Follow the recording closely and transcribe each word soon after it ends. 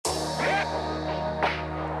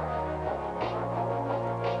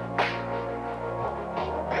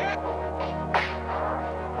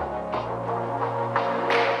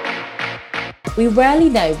We rarely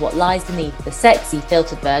know what lies beneath the sexy,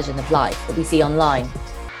 filtered version of life that we see online.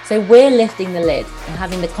 So we're lifting the lid and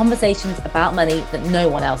having the conversations about money that no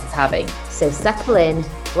one else is having. So settle in,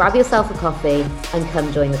 grab yourself a coffee, and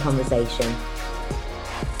come join the conversation.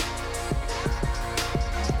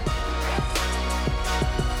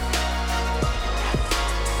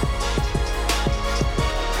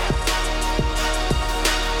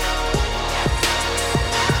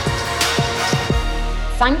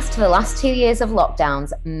 Thanks to the last 2 years of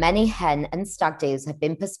lockdowns, many hen and stag do's have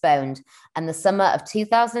been postponed, and the summer of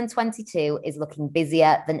 2022 is looking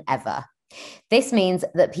busier than ever. This means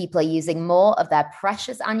that people are using more of their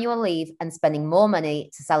precious annual leave and spending more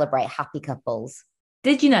money to celebrate happy couples.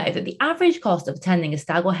 Did you know that the average cost of attending a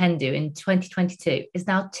stag or hen do in 2022 is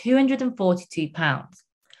now £242?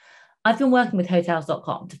 I've been working with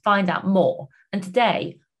Hotels.com to find out more, and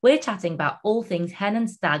today we're chatting about all things hen and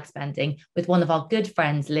stag spending with one of our good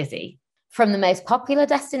friends, Lizzie. From the most popular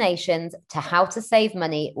destinations to how to save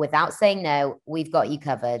money without saying no, we've got you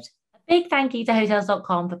covered. A big thank you to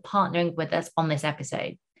Hotels.com for partnering with us on this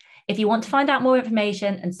episode. If you want to find out more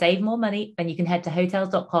information and save more money, then you can head to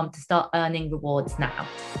Hotels.com to start earning rewards now.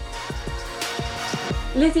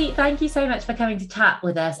 Lizzie, thank you so much for coming to chat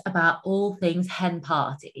with us about all things hen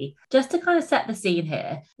party. Just to kind of set the scene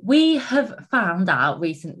here, we have found out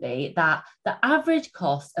recently that the average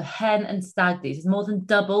cost of hen and stag do's has more than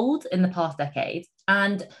doubled in the past decade.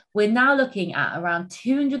 And we're now looking at around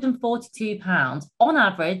 £242 on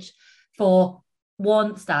average for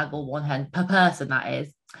one stag or one hen per person, that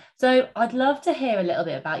is. So I'd love to hear a little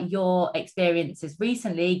bit about your experiences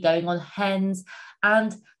recently going on hens,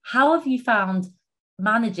 and how have you found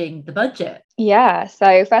managing the budget? Yeah,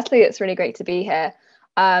 so firstly, it's really great to be here.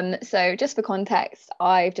 So just for context,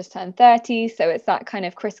 I've just turned 30, so it's that kind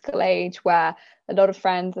of critical age where a lot of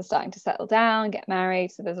friends are starting to settle down, get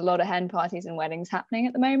married, so there's a lot of hen parties and weddings happening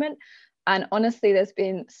at the moment. And honestly, there's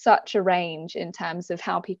been such a range in terms of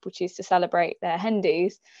how people choose to celebrate their hen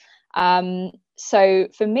do's. So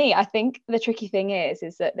for me, I think the tricky thing is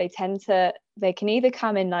that they can either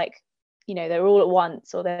come in like, you know, they're all at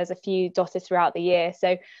once, or there's a few dotted throughout the year.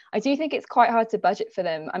 So I do think it's quite hard to budget for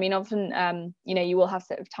them. I mean, often, you know, you will have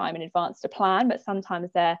sort of time in advance to plan, but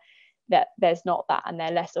sometimes there's not that, and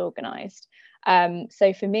they're less organized.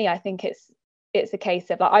 So for me, I think it's a case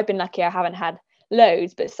of, like, I've been lucky, I haven't had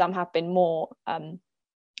loads, but some have been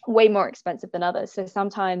way more expensive than others. So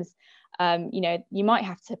sometimes, you know, you might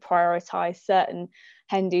have to prioritize certain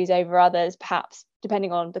hen do's over others, perhaps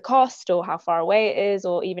depending on the cost or how far away it is,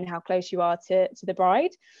 or even how close you are to the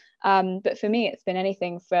bride. But for me, it's been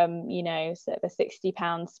anything from, you know, sort of a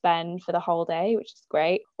 £60 spend for the whole day, which is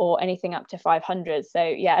great, or anything up to 500. So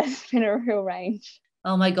yeah, it's been a real range.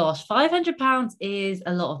 Oh my gosh, £500 is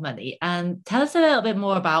a lot of money. And tell us a little bit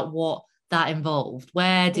more about what that involved.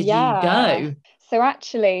 Where did you go? So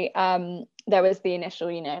actually, there was the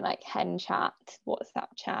initial, you know, like hen chat, WhatsApp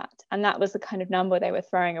chat, and that was the kind of number they were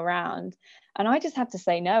throwing around. And I just had to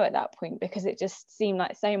say no at that point, because it just seemed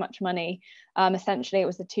like so much money. Essentially, it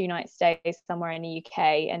was a 2-night stay somewhere in the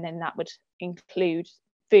UK, and then that would include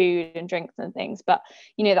food and drinks and things. But,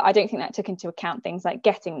 you know, I don't think that took into account things like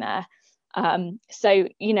getting there. So,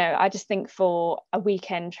 you know, I just think for a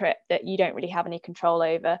weekend trip that you don't really have any control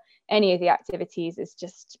over any of the activities is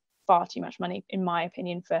just far too much money, in my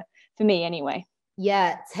opinion, for me anyway.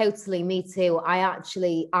 Yeah, totally. Me too.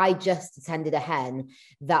 I just attended a hen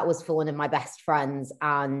that was for one of my best friends,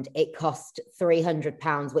 and it cost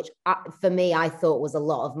 £300, which for me, I thought was a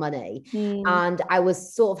lot of money. And I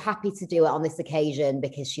was sort of happy to do it on this occasion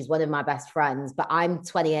because she's one of my best friends, but I'm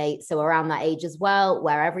 28, so around that age as well,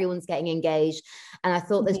 where everyone's getting engaged. And I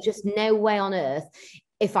thought there's just no way on earth,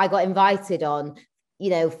 if I got invited on, you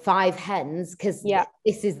know, 5 hens, because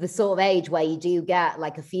this is the sort of age where you do get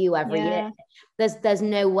like a few every year. There's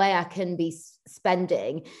no way I can be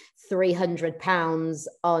spending £300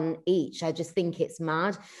 on each. I just think it's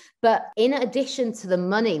mad. But in addition to the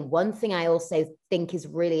money, one thing I also think is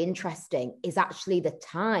really interesting is actually the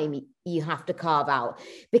time you have to carve out,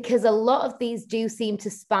 because a lot of these do seem to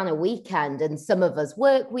span a weekend, and some of us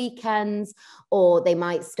work weekends, or they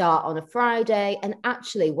might start on a Friday. And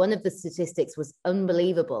actually, one of the statistics was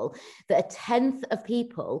unbelievable, that a tenth of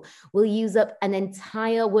people will use up an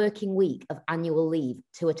entire working week of annual leave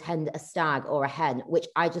to attend a stag or a hen, which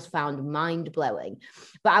I just found mind-blowing.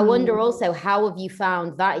 But I wonder also, how have you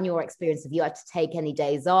found that in your experience? Have you had to take any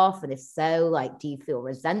days off? And if so, like, do you feel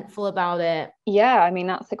resentful about it? Yeah, I mean,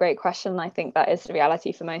 that's a great question. I think that is the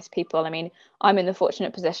reality for most people. I mean, I'm in the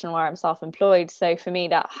fortunate position where I'm self-employed. So for me,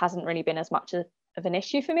 that hasn't really been as much of an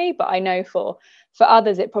issue for me, but I know for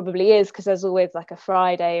others it probably is, because there's always like a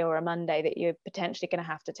Friday or a Monday that you're potentially going to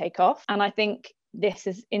have to take off. And I think this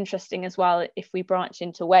is interesting as well if we branch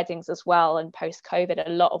into weddings as well. And post-COVID, a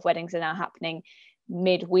lot of weddings are now happening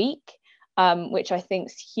midweek, which I think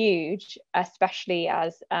is huge, especially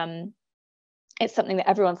as it's something that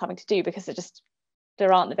everyone's having to do because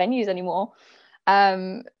there aren't the venues anymore.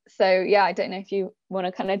 So yeah, I don't know if you want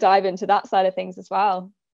to kind of dive into that side of things as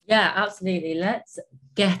well. Yeah, absolutely. Let's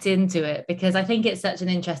get into it, because I think it's such an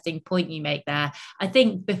interesting point you make there. I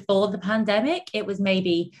think before the pandemic, it was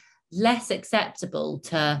maybe less acceptable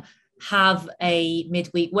to have a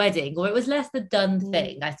midweek wedding, or it was less the done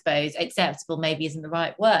thing, I suppose. Acceptable maybe isn't the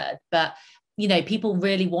right word, but people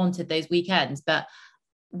really wanted those weekends. But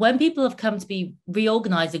when people have come to be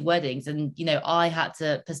reorganizing weddings, and I had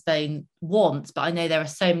to postpone once, but I know there are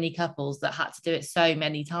so many couples that had to do it so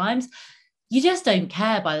many times, you just don't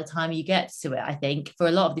care by the time you get to it, I think, for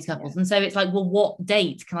a lot of these couples. And so it's like, well, what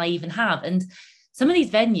date can I even have? And some of these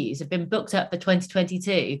venues have been booked up for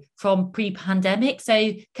 2022 from pre-pandemic.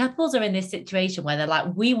 So couples are in this situation where they're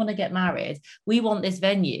like, we want to get married, we want this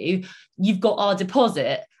venue, you've got our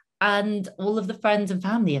deposit. And all of the friends and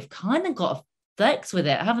family have kind of got to flex with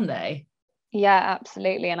it, haven't they? Yeah,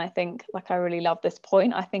 absolutely. And I think, I really love this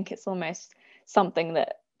point. I think it's almost something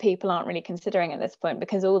that people aren't really considering at this point,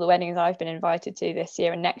 because all the weddings I've been invited to this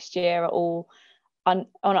year and next year are all on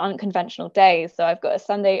unconventional days. So I've got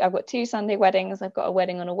two Sunday weddings, I've got a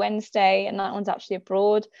wedding on a Wednesday, and that one's actually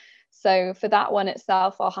abroad. So for that one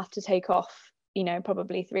itself, I'll have to take off,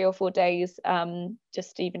 probably 3 or 4 days,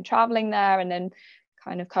 just even traveling there and then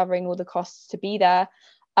kind of covering all the costs to be there.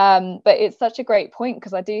 But it's such a great point,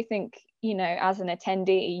 because I do think, as an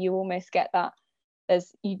attendee, you almost get that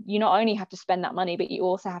you not only have to spend that money, but you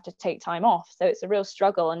also have to take time off. So it's a real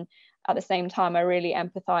struggle. And at the same time, I really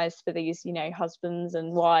empathize for these, husbands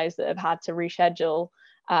and wives that have had to reschedule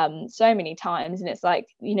so many times. And it's like,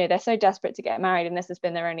 they're so desperate to get married, and this has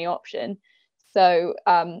been their only option. So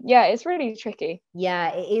yeah, it's really tricky.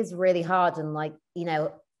 Yeah, it is really hard. And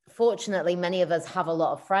fortunately, many of us have a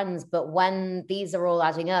lot of friends, but when these are all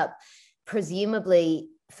adding up, presumably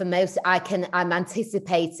for most, I'm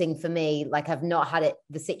anticipating, for me, I've not had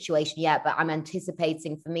the situation yet, but I'm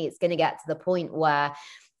anticipating for me, it's going to get to the point where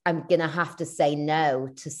I'm going to have to say no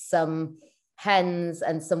to some hens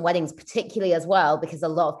and some weddings, particularly as well, because a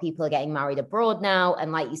lot of people are getting married abroad now.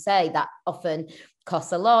 And like you say, that often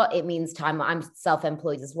costs a lot. It means time. I'm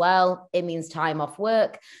self-employed as well. It means time off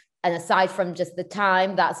work. And aside from just the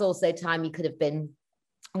time, that's also time you could have been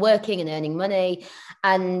working and earning money.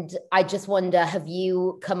 And I just wonder, have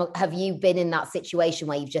you been in that situation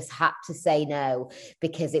where you've just had to say no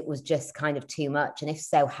because it was just kind of too much? And if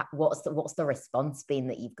so, what's the response been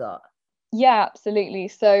that you've got? Yeah, absolutely.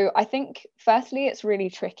 So I think firstly, it's really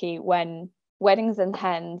tricky when weddings and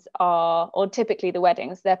hens or typically the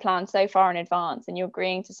weddings, they're planned so far in advance, and you're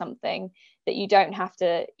agreeing to something that you don't have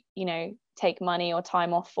to, take money or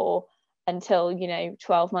time off for until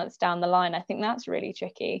 12 months down the line. I think that's really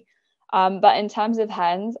tricky. But in terms of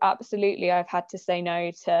hens, absolutely, I've had to say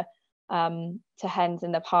no to hens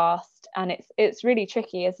in the past, and it's really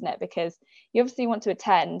tricky, isn't it? Because you obviously want to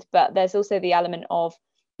attend, but there's also the element of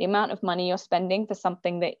the amount of money you're spending for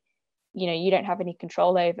something that you don't have any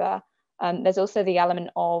control over. There's also the element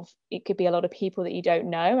of it could be a lot of people that you don't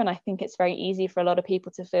know, and I think it's very easy for a lot of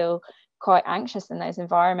people to feel quite anxious in those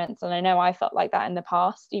environments. And I know I felt like that in the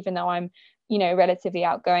past, even though I'm relatively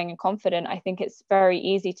outgoing and confident. I think it's very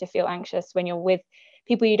easy to feel anxious when you're with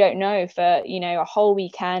people you don't know for a whole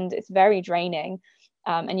weekend. It's very draining.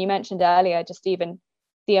 And you mentioned earlier just even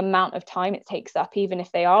the amount of time it takes up, even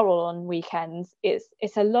if they are all on weekends,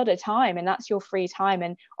 it's a lot of time, and that's your free time,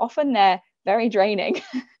 and often they're very draining.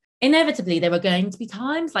 Inevitably, there are going to be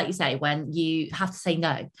times, like you say, when you have to say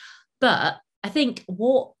no. But I think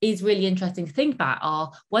what is really interesting to think about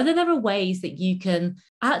are whether there are ways that you can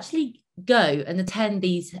actually go and attend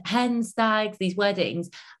these hen stags, these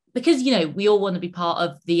weddings, because, we all want to be part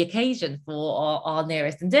of the occasion for our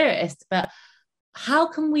nearest and dearest. But how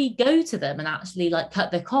can we go to them and actually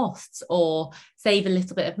cut the costs or save a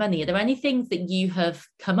little bit of money? Are there any things that you have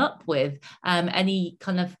come up with, any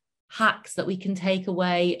kind of hacks that we can take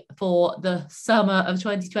away for the summer of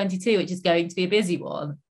 2022, which is going to be a busy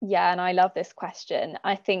one? Yeah, and I love this question.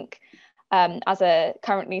 I think as a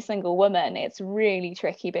currently single woman, it's really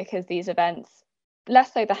tricky because these events,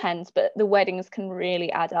 less so the hens, but the weddings can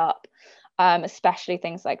really add up. especially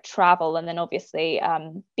things like travel. And then obviously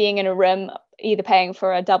being in a room, either paying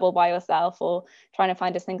for a double by yourself or trying to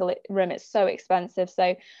find a single room, it's so expensive.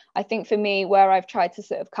 So I think for me, where I've tried to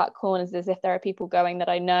sort of cut corners is if there are people going that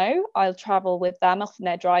I know, I'll travel with them. Often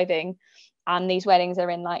they're driving, and these weddings are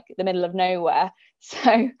in like the middle of nowhere.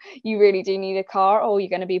 So you really do need a car, or you're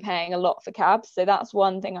going to be paying a lot for cabs. So that's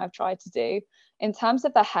one thing I've tried to do. In terms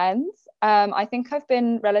of the hens, I think I've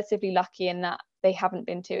been relatively lucky in that they haven't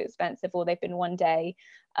been too expensive, or they've been one day.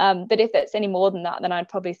 But if it's any more than that, then I'd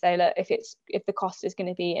probably say, look, if the cost is going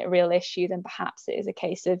to be a real issue, then perhaps it is a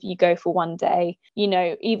case of you go for one day. You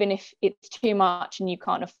know, even if it's too much and you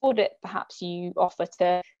can't afford it, perhaps you offer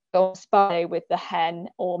to go on spa with the hen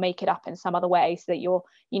or make it up in some other way so that you're,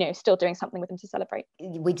 you know, still doing something with them to celebrate.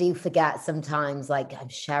 We do forget sometimes, like, I'm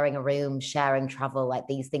sharing a room, sharing travel, like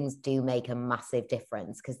these things do make a massive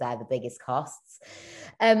difference because they're the biggest costs.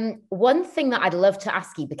 One thing that I'd love to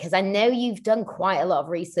ask you, because I know you've done quite a lot of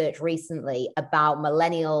research recently about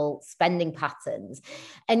millennial spending patterns,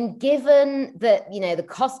 and given that, you know, the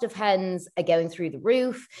cost of hens are going through the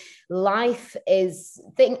roof,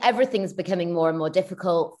 everything's becoming more and more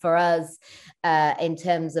difficult for us in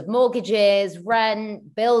terms of mortgages,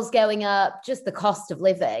 rent, bills going up, just the cost of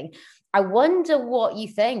living. I wonder what you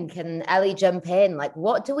think, and Ellie, jump in. Like,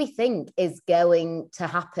 what do we think is going to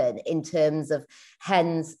happen in terms of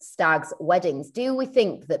hens, stags, weddings? Do we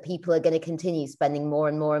think that people are going to continue spending more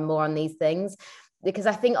and more and more on these things? Because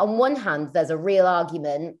I think on one hand, there's a real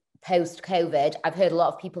argument post-COVID. I've heard a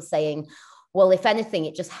lot of people saying, well, if anything,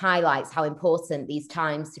 it just highlights how important these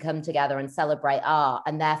times to come together and celebrate are,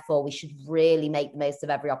 and therefore we should really make the most of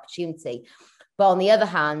every opportunity. But on the other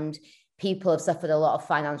hand, people have suffered a lot of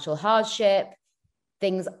financial hardship.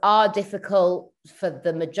 Things are difficult for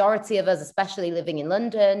the majority of us, especially living in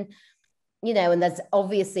London, you know, and there's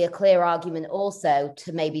obviously a clear argument also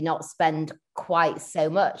to maybe not spend quite so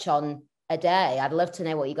much on a day. I'd love to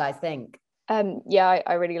know what you guys think.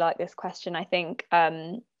 I really like this question. I think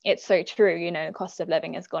it's so true, you know, the cost of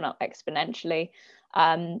living has gone up exponentially.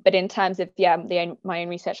 But in terms of my own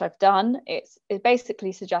research I've done, it's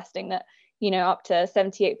basically suggesting that, you know, up to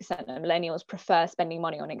 78% of millennials prefer spending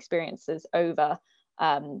money on experiences over,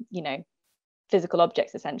 you know, physical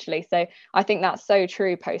objects, essentially. So I think that's so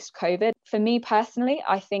true post-COVID. For me personally,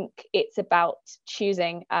 I think it's about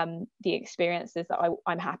choosing the experiences that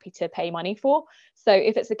I'm happy to pay money for. So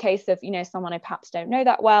if it's a case of, you know, someone I perhaps don't know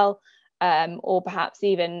that well, or perhaps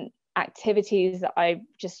even activities that I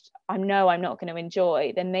know I'm not going to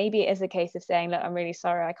enjoy, then maybe it is a case of saying, look, I'm really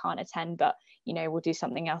sorry I can't attend, but, you know, we'll do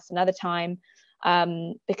something else another time.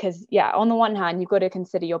 Because on the one hand, you've got to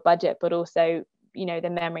consider your budget, but also, you know, the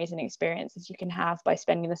memories and experiences you can have by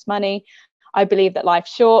spending this money. I believe that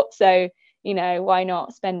life's short, so, you know, why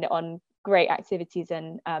not spend it on great activities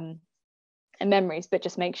and memories, but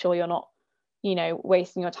just make sure you're not, you know,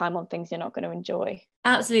 wasting your time on things you're not going to enjoy.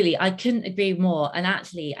 Absolutely, I couldn't agree more. And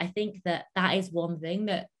actually, I think that is one thing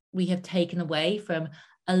that we have taken away from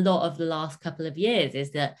a lot of the last couple of years,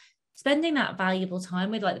 is that spending that valuable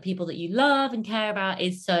time with like the people that you love and care about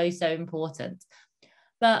is so important.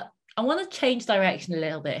 But I want to change direction a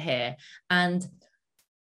little bit here and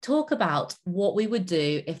talk about what we would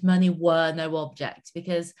do if money were no object.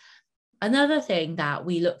 Because another thing that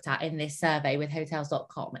we looked at in this survey with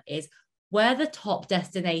Hotels.com is where the top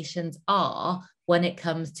destinations are when it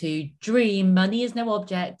comes to dream, money is no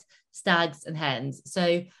object, stags and hens.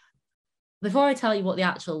 So before I tell you what the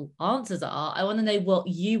actual answers are, I want to know what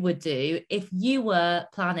you would do if you were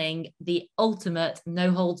planning the ultimate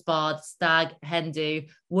no holds barred stag hen do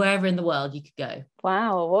wherever in the world you could go.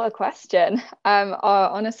 Wow, what a question.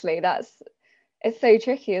 Honestly, it's so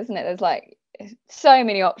tricky, isn't it? There's like so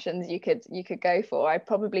many options you could go for. I'd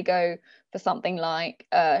probably go for something like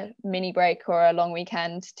a mini break or a long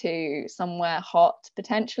weekend to somewhere hot,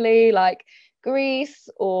 potentially like Greece,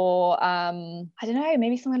 or I don't know,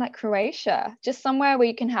 maybe somewhere like Croatia, just somewhere where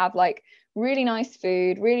you can have like really nice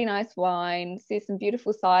food, really nice wine, see some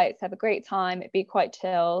beautiful sights, have a great time. It'd be quite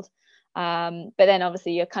chilled, but then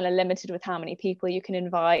obviously you're kind of limited with how many people you can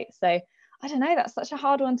invite. So I don't know, that's such a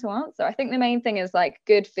hard one to answer. I think the main thing is like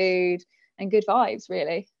good food and good vibes,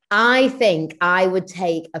 really. I think I would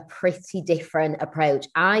take a pretty different approach.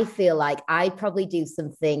 I feel like I'd probably do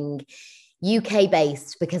something UK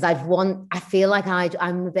based, because I feel like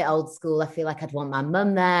I'm a bit old school. I feel like I'd want my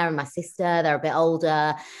mum there and my sister, they're a bit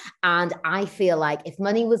older. And I feel like if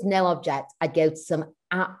money was no object, I'd go to some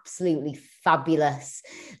absolutely fabulous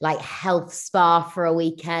like health spa for a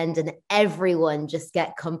weekend, and everyone just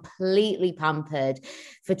get completely pampered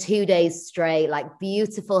for 2 days straight, like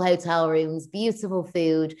beautiful hotel rooms, beautiful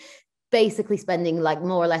food, basically spending like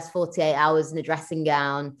more or less 48 hours in a dressing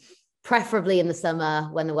gown, preferably in the summer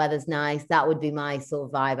when the weather's nice. That would be my sort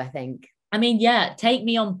of vibe, I think. I mean, yeah, take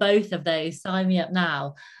me on both of those. Sign me up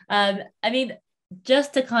now. I mean,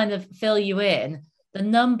 just to kind of fill you in, the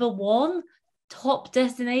number one top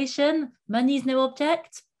destination, money's no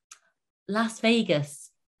object, Las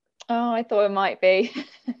Vegas. Oh, I thought it might be.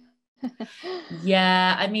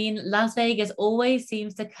 Yeah, I mean, Las Vegas always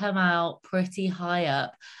seems to come out pretty high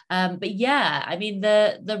up. But yeah, I mean,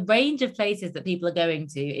 the range of places that people are going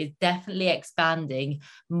to is definitely expanding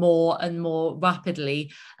more and more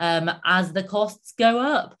rapidly as the costs go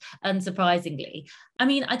up, unsurprisingly. I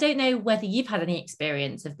mean, I don't know whether you've had any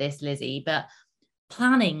experience of this, Lizzie, but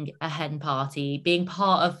planning a hen party, being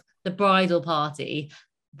part of the bridal party,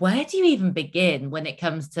 where do you even begin when it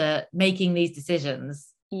comes to making these decisions?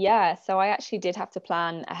 Yeah, so I actually did have to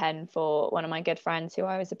plan a hen for one of my good friends who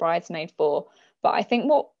I was a bridesmaid for. But I think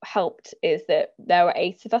what helped is that there were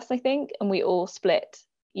 8 of us, I think, and we all split,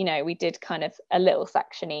 we did kind of a little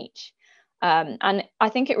section each. And I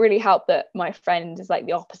think it really helped that my friend is like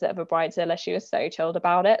the opposite of a bridezilla. She was so chilled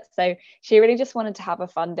about it. So she really just wanted to have a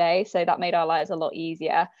fun day. So that made our lives a lot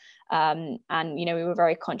easier. And, we were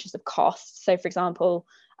very conscious of costs. So, for example,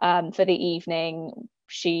 for the evening,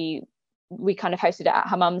 we kind of hosted it at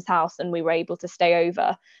her mum's house and we were able to stay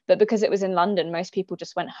over. But because it was in London, most people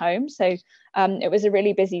just went home. So it was a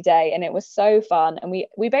really busy day and it was so fun. And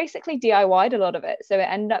we basically DIY'd a lot of it. So it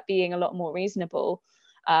ended up being a lot more reasonable.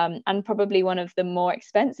 And probably one of the more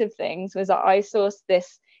expensive things was that I sourced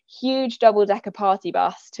this huge double-decker party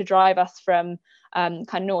bus to drive us from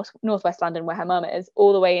kind of northwest London, where her mum is,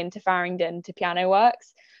 all the way into Farringdon to Piano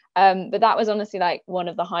Works. But that was honestly like one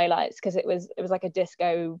of the highlights because it was like a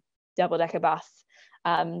disco double-decker bus.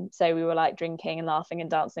 So we were like drinking and laughing and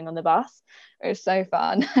dancing on the bus. It was so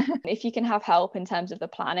fun. If you can have help in terms of the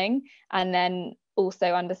planning and then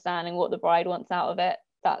also understanding what the bride wants out of it,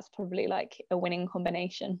 that's probably like a winning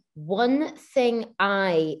combination. One thing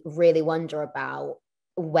I really wonder about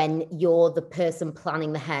when you're the person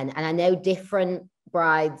planning the hen, and I know different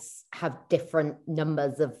brides have different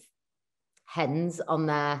numbers of hens on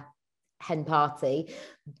their hen party,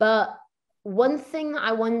 but one thing that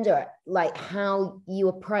I wonder, like how you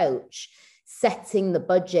approach setting the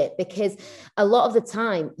budget, because a lot of the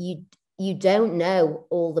time you don't know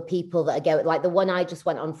all the people that are going. Like the one I just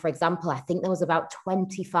went on, for example, I think there was about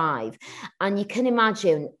 25. And you can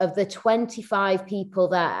imagine of the 25 people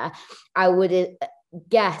there, I would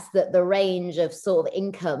guess that the range of sort of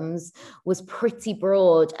incomes was pretty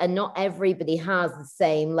broad and not everybody has the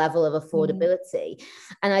same level of affordability.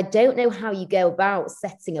 And I don't know how you go about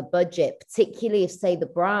setting a budget, particularly if, say, the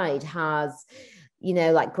bride has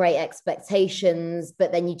like great expectations,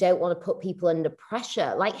 but then you don't want to put people under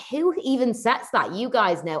pressure. Like who even sets that? You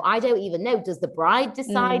guys know. I don't even know. Does the bride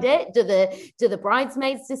decide it? Do the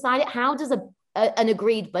bridesmaids decide it? How does an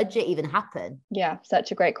agreed budget even happen? Yeah,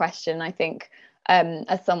 such a great question. I think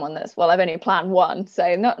as someone I've only planned one,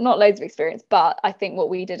 so not loads of experience, but I think what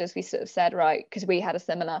we did is we sort of said, right, because we had a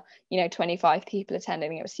similar 25 people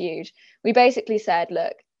attending, it was huge. We basically said,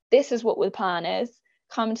 look, this is what the plan is.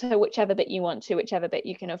 Come to whichever bit you want to, whichever bit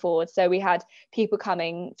you can afford. So we had people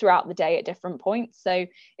coming throughout the day at different points. So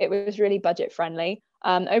it was really budget friendly.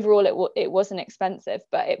 Overall, it wasn't expensive,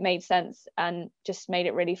 but it made sense and just made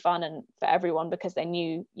it really fun and for everyone because they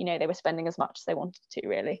knew, they were spending as much as they wanted to,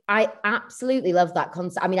 really. I absolutely love that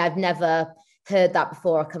concept. I mean, I've never heard that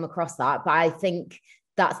before or come across that, but I think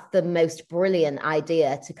that's the most brilliant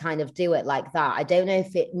idea to kind of do it like that. I don't know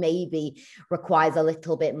if it maybe requires a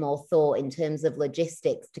little bit more thought in terms of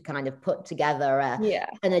logistics to kind of put together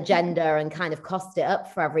an agenda and kind of cost it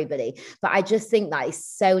up for everybody. But I just think that is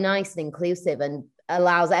so nice and inclusive and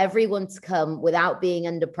allows everyone to come without being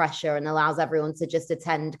under pressure and allows everyone to just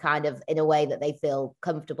attend kind of in a way that they feel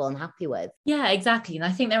comfortable and happy with. Yeah, exactly. And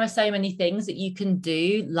I think there are so many things that you can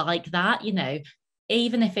do like that,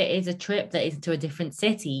 even if it is a trip that is to a different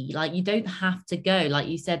city, like you don't have to go, like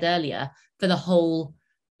you said earlier, for the whole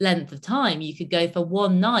length of time. You could go for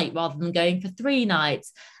one night rather than going for 3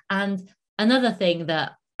 nights. And another thing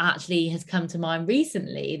that actually has come to mind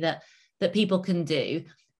recently that people can do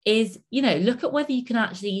is, look at whether you can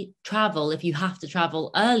actually travel if you have to travel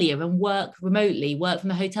earlier and work remotely, work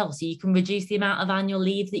from a hotel so you can reduce the amount of annual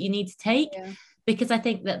leave that you need to take. Yeah. Because I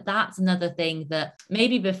think that that's another thing that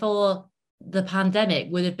maybe before the pandemic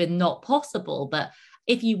would have been not possible. But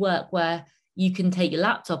if you work where you can take your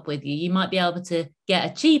laptop with you, you might be able to get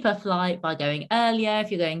a cheaper flight by going earlier if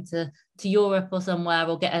you're going to Europe or somewhere,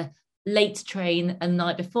 or get late train and the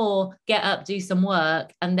night before, get up, do some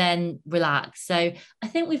work, and then relax. So I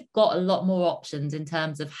think we've got a lot more options in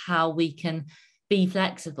terms of how we can be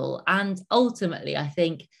flexible. And ultimately, I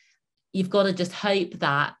think you've got to just hope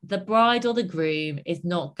that the bride or the groom is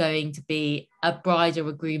not going to be a bride or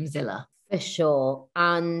a groomzilla. For sure.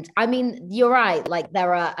 And I mean, you're right. Like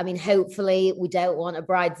hopefully we don't want a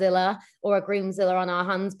bridezilla or a groomzilla on our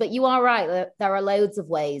hands, but you are right. There are loads of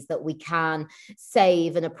ways that we can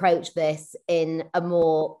save and approach this in a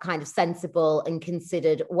more kind of sensible and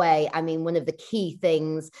considered way. I mean, one of the key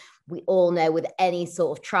things we all know with any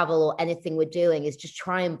sort of travel or anything we're doing is just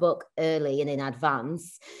try and book early and in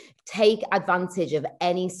advance. Take advantage of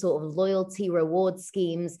any sort of loyalty reward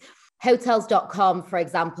schemes. Hotels.com, for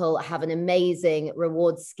example, have an amazing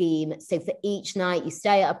reward scheme. So for each night you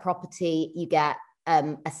stay at a property, you get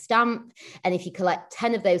a stamp. And if you collect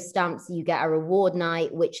 10 of those stamps, you get a reward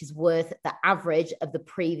night, which is worth the average of the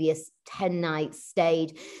previous 10 nights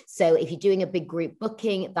stayed. So if you're doing a big group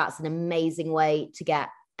booking, that's an amazing way to get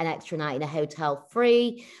an extra night in a hotel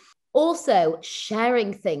free. Also,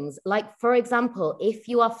 sharing things like, for example, if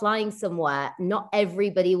you are flying somewhere, not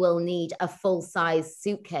everybody will need a full-size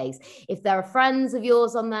suitcase. If there are friends of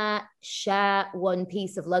yours on there, share one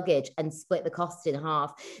piece of luggage and split the cost in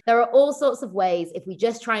half. There are all sorts of ways, if we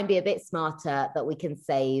just try and be a bit smarter, that we can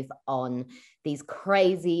save on these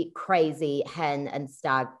crazy, crazy hen and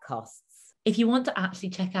stag costs. If you want to actually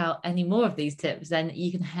check out any more of these tips, then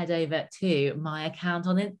you can head over to my account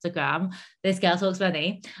on Instagram, This Girl Talks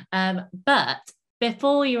Money. But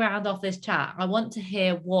before we round off this chat, I want to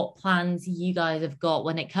hear what plans you guys have got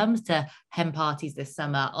when it comes to hen parties this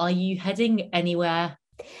summer. Are you heading anywhere?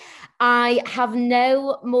 I have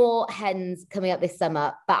no more hens coming up this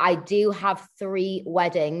summer, but I do have 3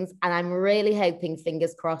 weddings, and I'm really hoping,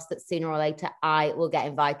 fingers crossed, that sooner or later I will get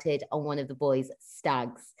invited on one of the boys'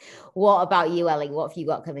 stags. What about you, Ellie? What have you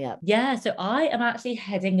got coming up? Yeah, so I am actually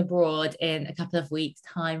heading abroad in a couple of weeks'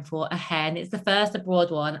 time for a hen. It's the first abroad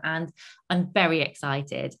one, and I'm very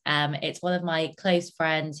excited. It's one of my close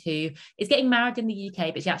friends who is getting married in the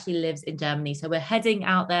UK, but she actually lives in Germany. So we're heading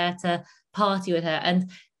out there to party with her. And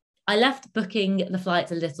I left booking the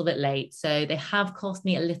flights a little bit late, so they have cost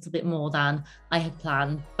me a little bit more than I had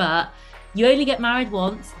planned, but you only get married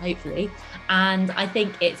once, hopefully, and I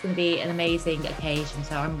think it's going to be an amazing occasion,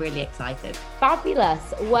 so I'm really excited.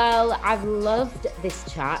 Fabulous. Well, I've loved this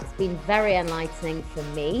chat. It's been very enlightening for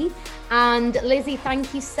me. And Lizzie,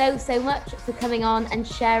 thank you so much for coming on and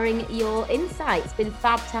sharing your insights. It's been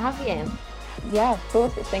fab to have you. Yeah, of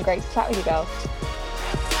course. It's been great to chat with you girls.